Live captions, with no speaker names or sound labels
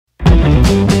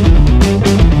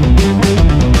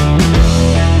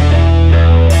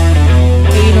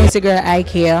It's your girl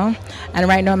IKAYA, and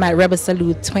right now I'm at Rebel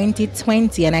Salute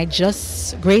 2020, and I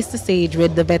just graced the stage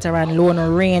with the veteran Lone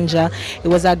Ranger. It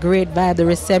was a great vibe. The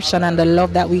reception and the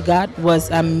love that we got was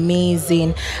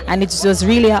amazing, and it was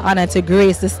really an honor to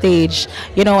grace the stage.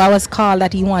 You know, I was called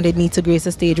that he wanted me to grace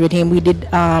the stage with him. We did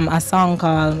a song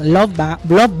called Love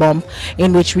Bump,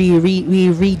 in which we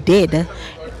redid.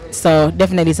 So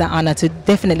definitely it's an honor to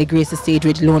definitely grace the stage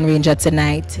with Lone Ranger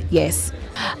tonight. Yes.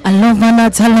 I love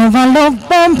that, I love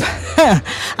bump.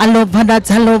 I love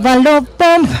that, I love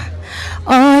bump.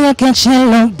 Oh, you can chill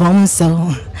love bump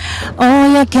so.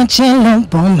 Oh, you can chill love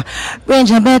bump.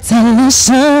 Ranger, better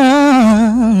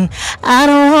listen. I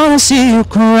don't wanna see you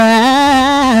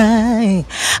cry.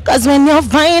 Cause when you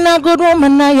find a good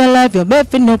woman in your life, you're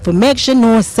better enough to make sure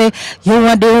no say you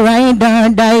are the right or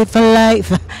die for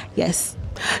life. Yes.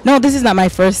 No, this is not my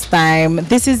first time.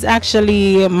 This is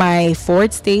actually my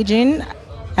fourth staging.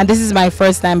 And this is my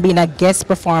first time being a guest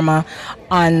performer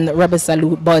on Rebel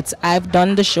Salute, but I've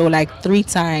done the show like three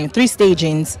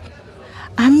stagings.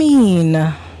 I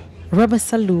mean, Rebel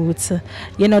Salute,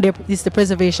 you know, it's the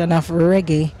preservation of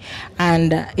reggae,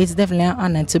 and it's definitely an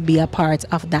honor to be a part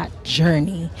of that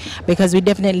journey, because we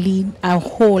definitely need a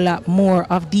whole lot more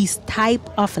of these type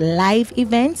of live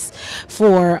events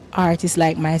for artists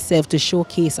like myself to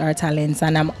showcase our talents,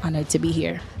 and I'm honored to be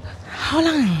here. How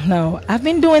long now? I've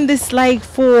been doing this like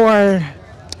for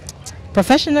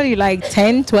professionally like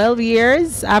 10-12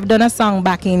 years. I've done a song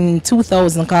back in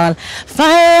 2000 called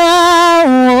Fire,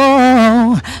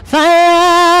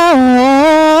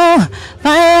 Fire,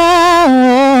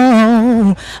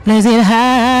 Fire, blaze it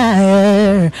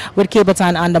higher, with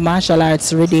Capleton on the martial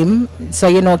arts rhythm. So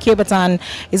you know, Capleton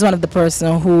is one of the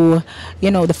person who, you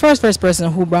know, the first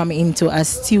person who brought me into a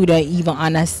studio, even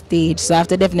on a stage. So I have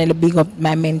to definitely big up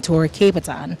my mentor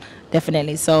Capleton.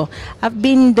 Definitely. So I've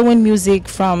been doing music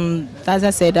from, as I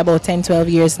said, about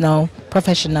 10-12 years now,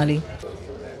 professionally.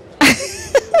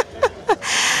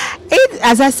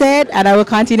 As I said, and I will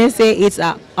continue to say, it's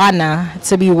an honor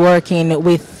to be working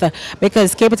with,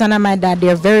 because Capleton and my dad,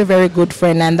 they're very, very good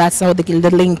friends, and that's how the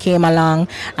link came along,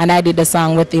 and I did the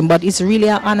song with him. But it's really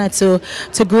an honor to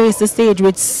grace the stage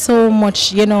with so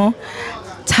much, you know,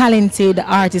 talented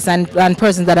artists and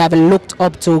persons that I've looked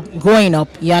up to growing up,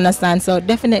 you understand? So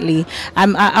definitely,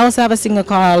 I also have a single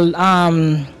called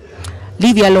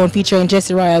Leave You Alone featuring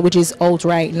Jesse Royal, which is out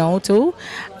right now too,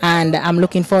 and I'm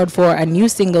looking forward for a new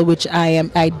single which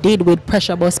I did with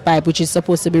Pressure Bus Pipe, which is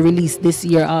supposed to be released this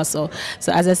year also.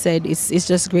 So as I said, it's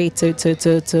just great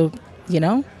to you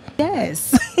know,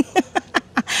 yes.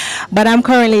 But I'm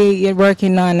currently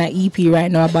working on an EP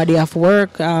right now, a body of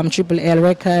work, Triple L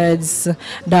Records,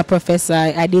 The Professor.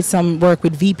 I did some work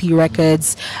with VP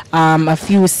Records, a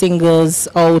few singles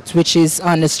out, which is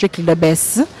on the Strictly the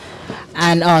Best,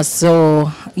 and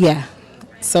also, yeah.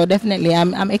 So definitely,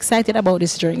 I'm excited about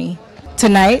this journey.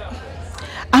 Tonight,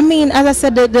 I mean, as I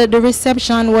said, the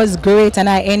reception was great, and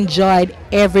I enjoyed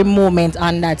every moment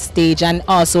on that stage, and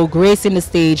also gracing the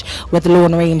stage with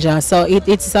Lone Ranger. So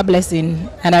it's a blessing,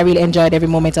 and I really enjoyed every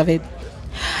moment of it.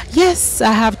 Yes,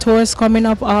 I have tours coming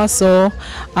up also.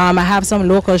 I have some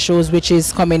local shows which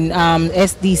is coming,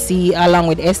 SDC, along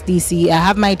with SDC. I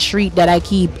have my treat that I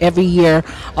keep every year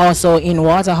also in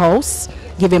Waterhouse,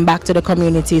 giving back to the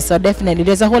community. So definitely,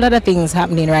 there's a whole lot of things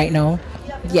happening right now.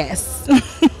 Yes.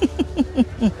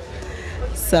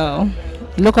 So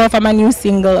look out for my new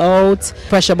single out,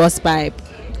 Pressure Bus Pipe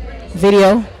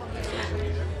video.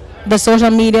 The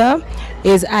social media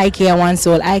is IKAYA One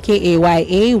Soul,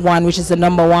 IKAYA 1, which is the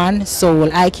number 1 soul,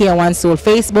 IKAYA One Soul.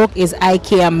 Facebook is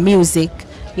IKAYA Music.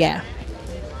 Yeah,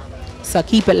 so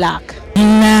keep it locked.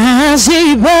 And I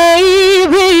say,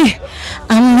 baby,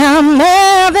 I'm not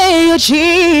mad that you're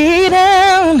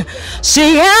cheating.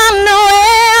 See, I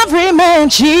know every man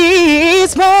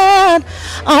cheats, but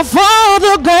of all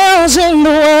the girls in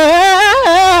the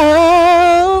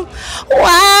world,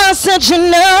 why such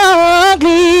an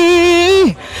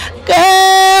ugly girl?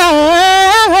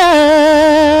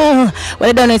 Well,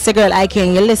 I don't know, it's a girl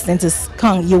IKAYA. You're listening to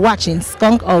Skunk. You're watching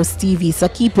Skunk House TV, so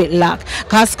keep it locked.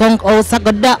 Cause Skunk House, I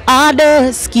got the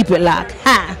others. Keep it locked.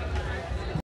 Ha!